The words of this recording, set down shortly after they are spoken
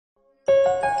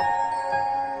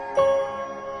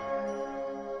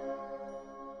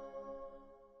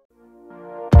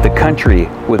The country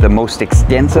with the most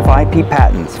extensive IP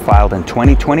patents filed in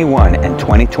 2021 and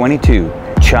 2022,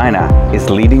 China is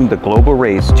leading the global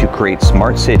race to create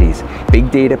smart cities,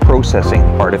 big data processing,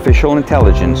 artificial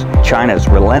intelligence. China's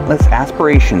relentless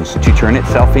aspirations to turn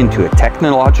itself into a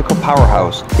technological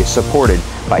powerhouse is supported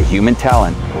by human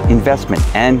talent, investment,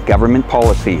 and government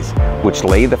policies, which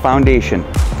lay the foundation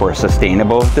for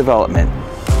sustainable development.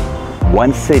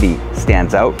 One city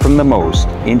stands out from the most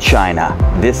in China.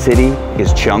 This city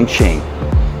is Chongqing.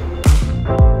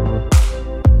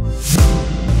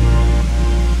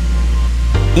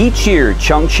 Each year,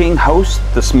 Chongqing hosts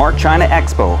the Smart China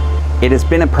Expo. It has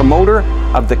been a promoter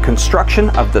of the construction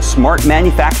of the smart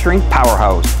manufacturing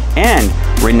powerhouse and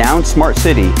renowned smart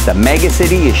city. The mega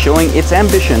city is showing its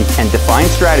ambition and defined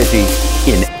strategy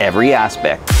in every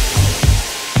aspect.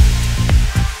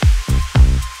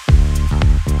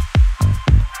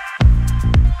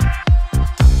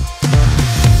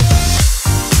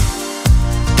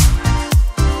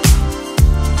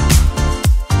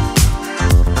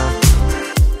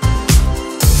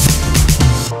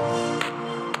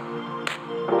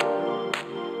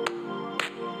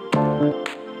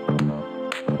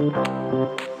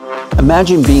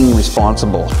 Imagine being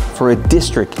responsible for a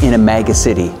district in a mega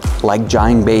city like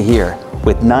Jiangbei here,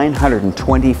 with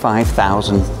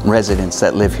 925,000 residents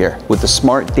that live here, with a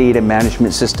smart data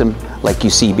management system like you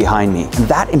see behind me. And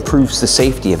that improves the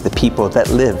safety of the people that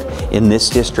live in this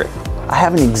district. I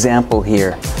have an example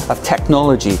here of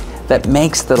technology that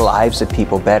makes the lives of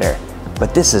people better,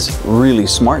 but this is really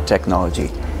smart technology.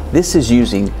 This is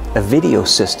using a video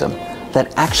system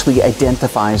that actually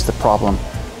identifies the problem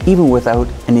even without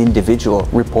an individual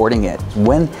reporting it.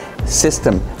 When the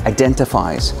system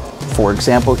identifies, for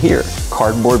example here,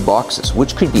 cardboard boxes,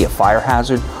 which could be a fire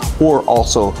hazard or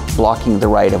also blocking the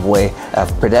right of way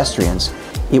of pedestrians,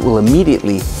 it will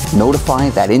immediately notify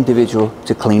that individual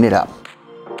to clean it up.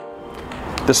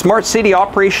 The Smart City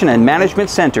Operation and Management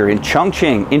Center in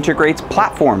Chongqing integrates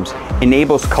platforms,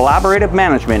 enables collaborative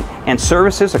management and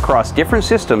services across different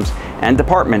systems and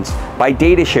departments by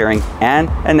data sharing and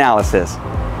analysis.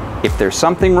 If there's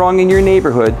something wrong in your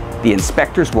neighborhood, the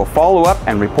inspectors will follow up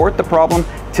and report the problem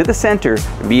to the center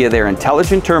via their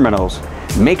intelligent terminals.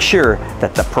 Make sure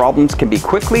that the problems can be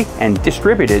quickly and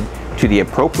distributed to the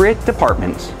appropriate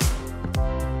departments.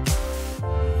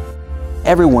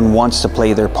 Everyone wants to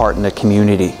play their part in the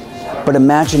community, but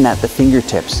imagine at the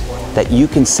fingertips that you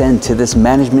can send to this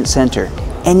management center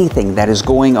anything that is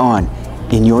going on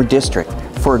in your district.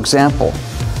 For example,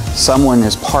 someone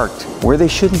is parked where they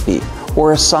shouldn't be,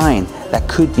 or a sign that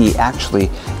could be actually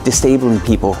disabling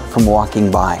people from walking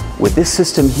by. With this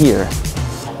system here,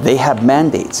 they have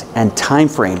mandates and time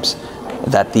frames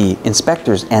that the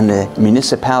inspectors and the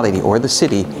municipality or the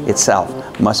city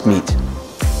itself must meet.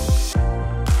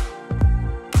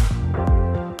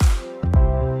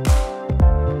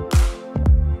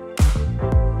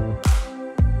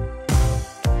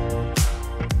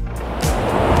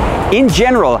 In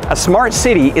general, a smart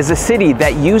city is a city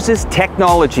that uses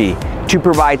technology to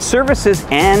provide services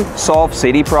and solve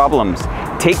city problems.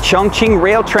 Take Chongqing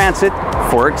Rail Transit,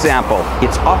 for example.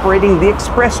 It's operating the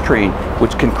express train,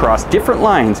 which can cross different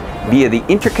lines via the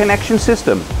interconnection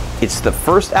system. It's the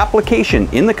first application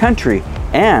in the country,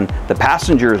 and the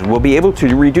passengers will be able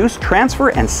to reduce transfer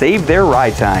and save their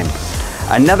ride time.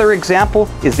 Another example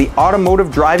is the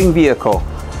automotive driving vehicle.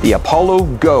 The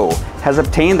Apollo Go has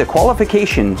obtained the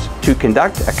qualifications to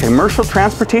conduct a commercial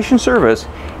transportation service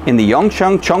in the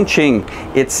Yongsheng Chongqing.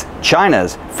 It's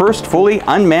China's first fully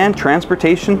unmanned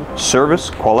transportation service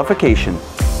qualification.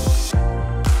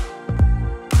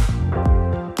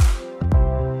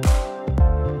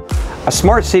 A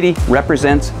smart city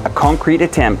represents a concrete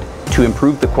attempt to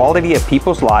improve the quality of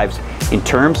people's lives in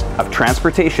terms of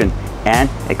transportation and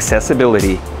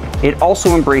accessibility. It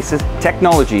also embraces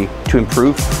technology to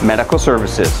improve medical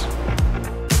services.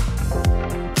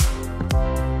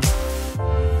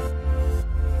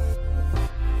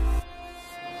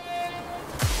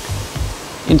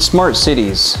 In smart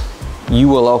cities, you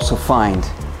will also find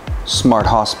smart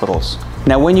hospitals.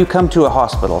 Now, when you come to a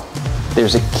hospital,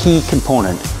 there's a key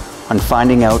component on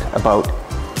finding out about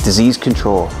disease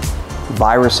control,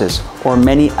 viruses, or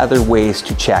many other ways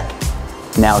to check.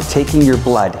 Now, taking your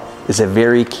blood is a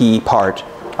very key part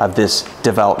of this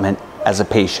development as a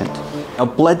patient. Now,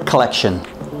 blood collection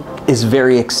is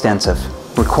very extensive,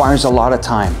 requires a lot of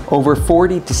time. Over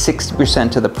 40 to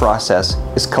 60% of the process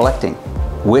is collecting,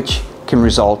 which can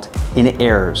result in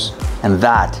errors, and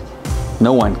that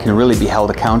no one can really be held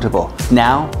accountable.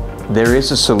 Now, there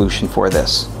is a solution for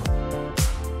this.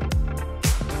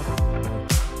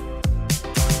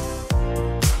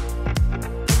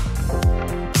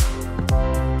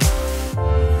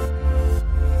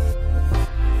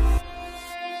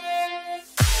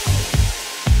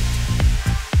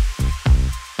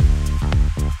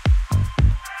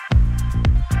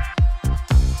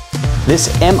 This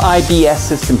MIBS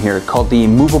system here, called the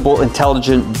Movable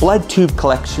Intelligent Blood Tube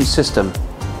Collection System,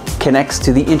 connects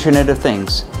to the Internet of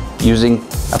Things using,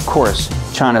 of course,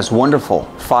 China's wonderful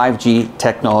 5G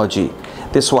technology.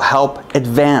 This will help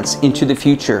advance into the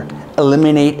future,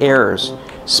 eliminate errors,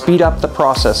 speed up the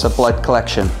process of blood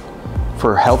collection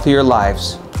for healthier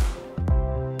lives.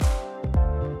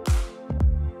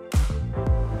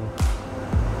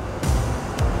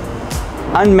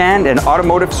 Unmanned and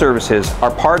automotive services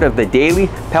are part of the daily,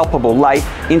 palpable life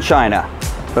in China.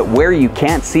 But where you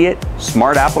can't see it,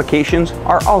 smart applications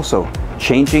are also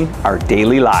changing our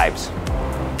daily lives.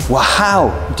 Well, how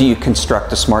do you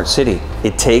construct a smart city?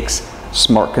 It takes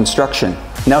smart construction.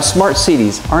 Now, smart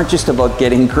cities aren't just about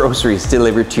getting groceries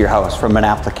delivered to your house from an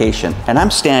application. And I'm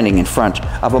standing in front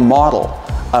of a model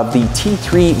of the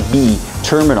T3B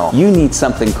terminal. You need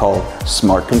something called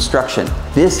smart construction.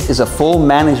 This is a full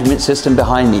management system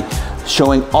behind me,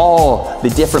 showing all the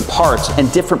different parts and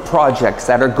different projects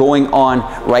that are going on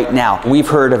right now. We've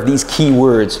heard of these key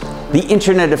words, the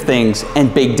Internet of Things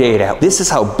and big data. This is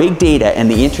how big data and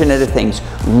the Internet of Things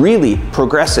really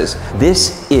progresses.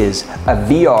 This is a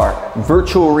VR,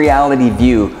 virtual reality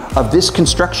view of this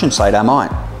construction site I'm on.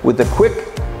 With a quick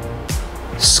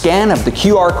scan of the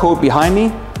QR code behind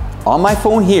me, on my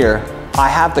phone here, I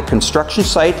have the construction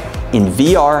site in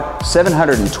VR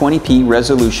 720p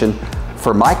resolution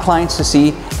for my clients to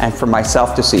see and for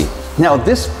myself to see. Now,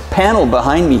 this panel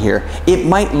behind me here, it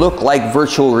might look like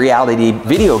virtual reality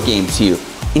video game to you.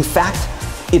 In fact,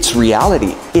 it's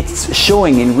reality. It's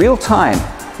showing in real time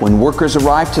when workers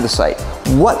arrive to the site,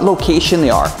 what location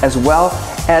they are, as well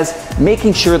as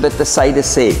making sure that the site is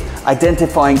safe,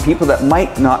 identifying people that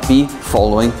might not be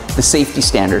following the safety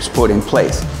standards put in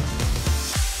place.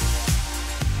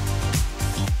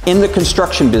 In the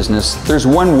construction business, there's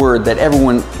one word that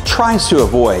everyone tries to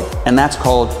avoid, and that's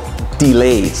called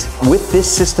delays. With this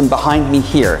system behind me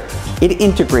here, it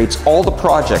integrates all the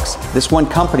projects this one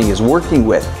company is working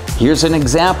with. Here's an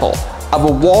example of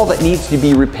a wall that needs to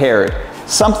be repaired,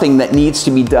 something that needs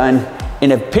to be done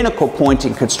in a pinnacle point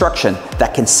in construction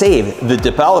that can save the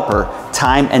developer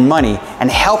time and money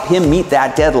and help him meet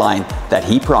that deadline that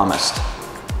he promised.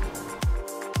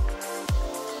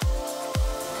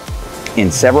 In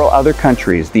several other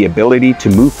countries, the ability to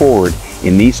move forward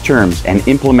in these terms and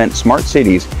implement smart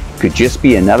cities could just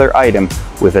be another item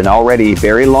with an already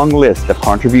very long list of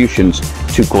contributions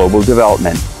to global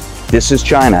development. This is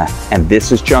China, and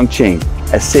this is Chongqing,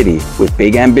 a city with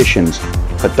big ambitions,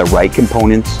 but the right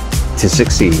components to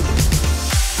succeed.